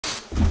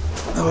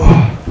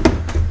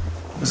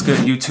What's good,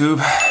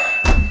 YouTube?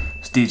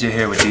 It's DJ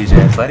here with DJ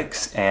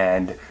Athletics,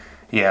 and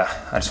yeah,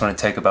 I just want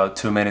to take about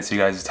 2 minutes of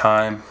you guys'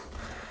 time.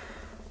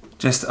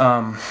 Just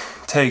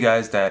tell you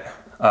guys that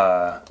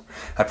I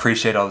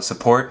appreciate all the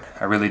support.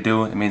 I really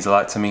do. It means a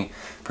lot to me.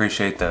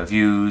 Appreciate the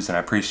views, and I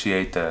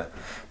appreciate the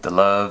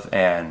love.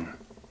 And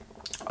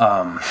just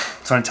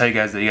want to tell you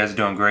guys that you guys are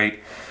doing great.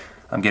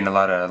 I'm getting a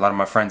lot of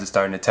my friends are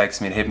starting to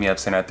text me and hit me up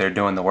saying that they're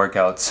doing the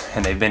workouts,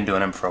 and they've been doing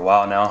them for a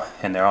while now,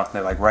 and they're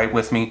like right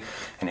with me,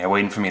 and they're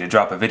waiting for me to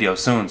drop a video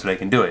soon so they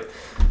can do it.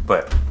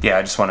 But yeah,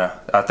 I just want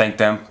to thank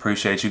them.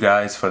 Appreciate you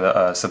guys for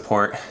the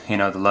support, you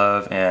know, the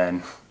love,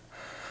 and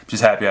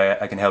just happy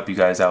I can help you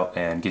guys out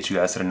and get you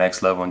guys to the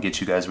next level and get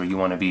you guys where you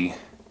want to be.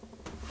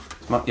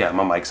 Yeah,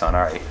 my mic's on.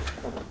 All right,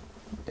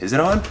 is it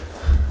on?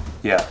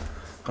 Yeah, I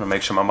want to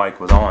make sure my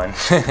mic was on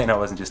and I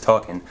wasn't just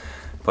talking.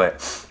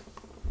 But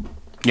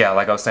yeah,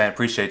 like I was saying,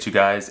 appreciate you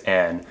guys,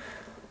 and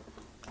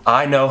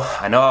I know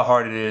how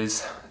hard it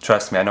is.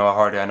 Trust me, I know how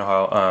hard it is. I know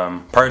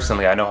how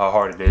personally I know how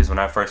hard it is. When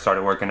I first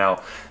started working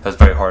out, it was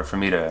very hard for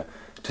me to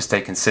stay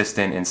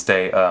consistent and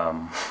stay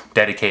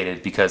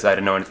dedicated, because I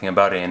didn't know anything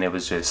about it, and it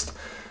was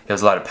a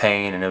lot of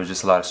pain, and it was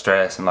just a lot of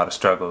stress and a lot of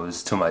struggle. It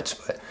was too much.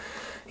 But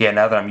yeah,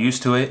 now that I'm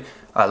used to it,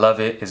 I love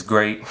it. It's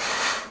great.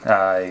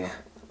 I'm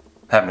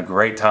having a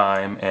great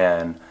time,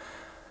 and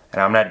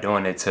I'm not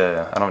doing it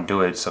I don't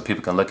do it so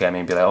people can look at me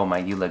and be like, oh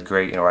Mike, you look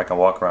great, or I can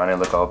walk around and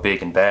look all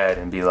big and bad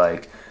and be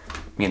like,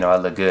 you know, I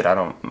look good.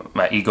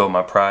 My ego,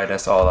 my pride,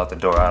 that's all out the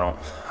door. I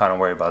don't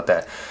worry about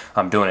that.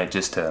 I'm doing it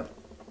just to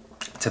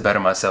better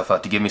myself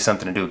out, to give me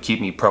something to do,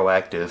 keep me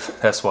proactive.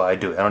 That's why I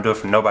do it. I don't do it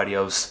for nobody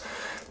else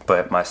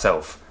but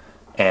myself.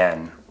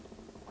 And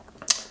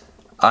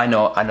I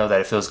know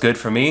that it feels good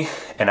for me,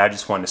 and I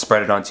just want to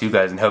spread it on to you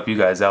guys and help you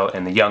guys out,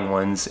 and the young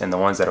ones and the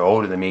ones that are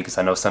older than me, because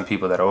I know some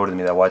people that are older than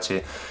me that watch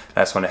it.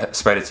 I just want to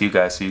spread it to you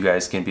guys so you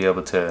guys can be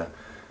able to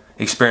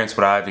experience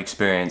what I've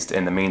experienced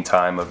in the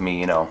meantime of me,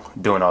 you know,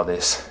 doing all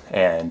this.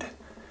 And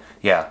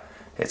yeah,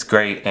 it's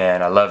great,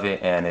 and I love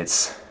it, and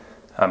it's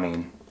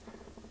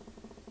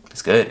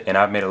good, and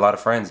I've made a lot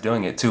of friends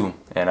doing it too,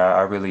 and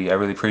I really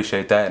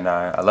appreciate that, and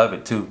I love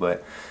it too.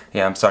 But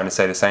yeah, I'm starting to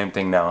say the same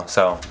thing now.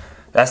 So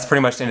that's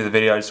pretty much the end of the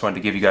video. I just wanted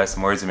to give you guys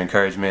some words of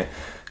encouragement,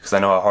 because I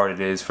know how hard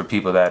it is for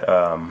people that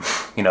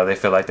you know, they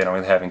feel like they don't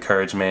really have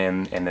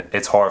encouragement, and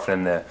it's hard for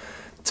them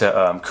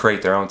to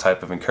create their own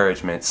type of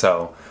encouragement.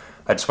 So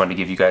I just wanted to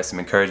give you guys some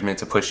encouragement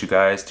to push you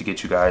guys, to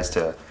get you guys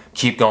to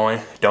keep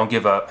going. Don't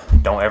give up.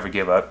 Don't ever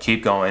give up.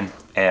 Keep going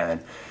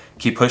and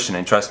keep pushing,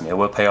 and trust me, it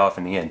will pay off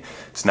in the end.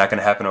 It's not going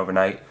to happen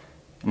overnight.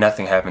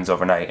 Nothing happens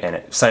overnight. And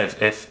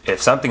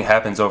if something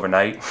happens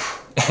overnight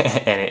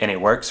and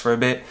it works for a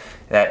bit,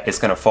 that it's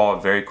going to fall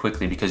very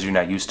quickly because you're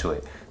not used to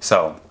it.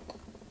 So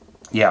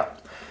yeah,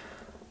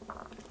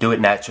 do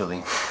it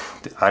naturally.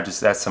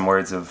 That's some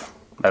words of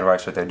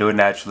advice right there. Do it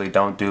naturally.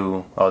 Don't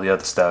do all the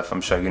other stuff. I'm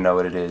sure you know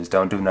what it is.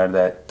 Don't do none of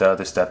that, the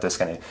other stuff that's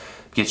going to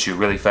get you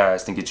really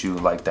fast and get you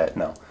like that.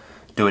 No,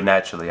 do it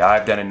naturally.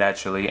 I've done it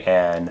naturally,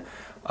 and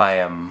I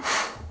don't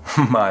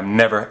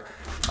know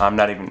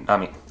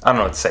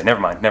what to say.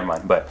 Never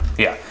mind. But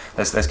yeah,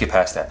 let's get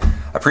past that.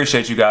 I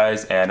appreciate you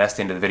guys, and that's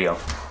the end of the video.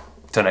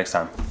 Till next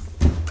time.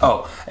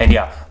 Oh, and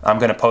yeah, I'm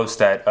gonna post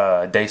that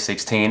day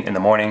 16 in the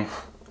morning.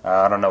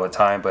 I don't know what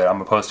time, but I'm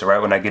gonna post it right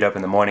when I get up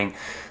in the morning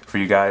for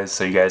you guys,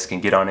 so you guys can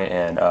get on it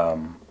and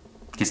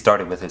get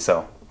started with it.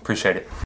 So appreciate it.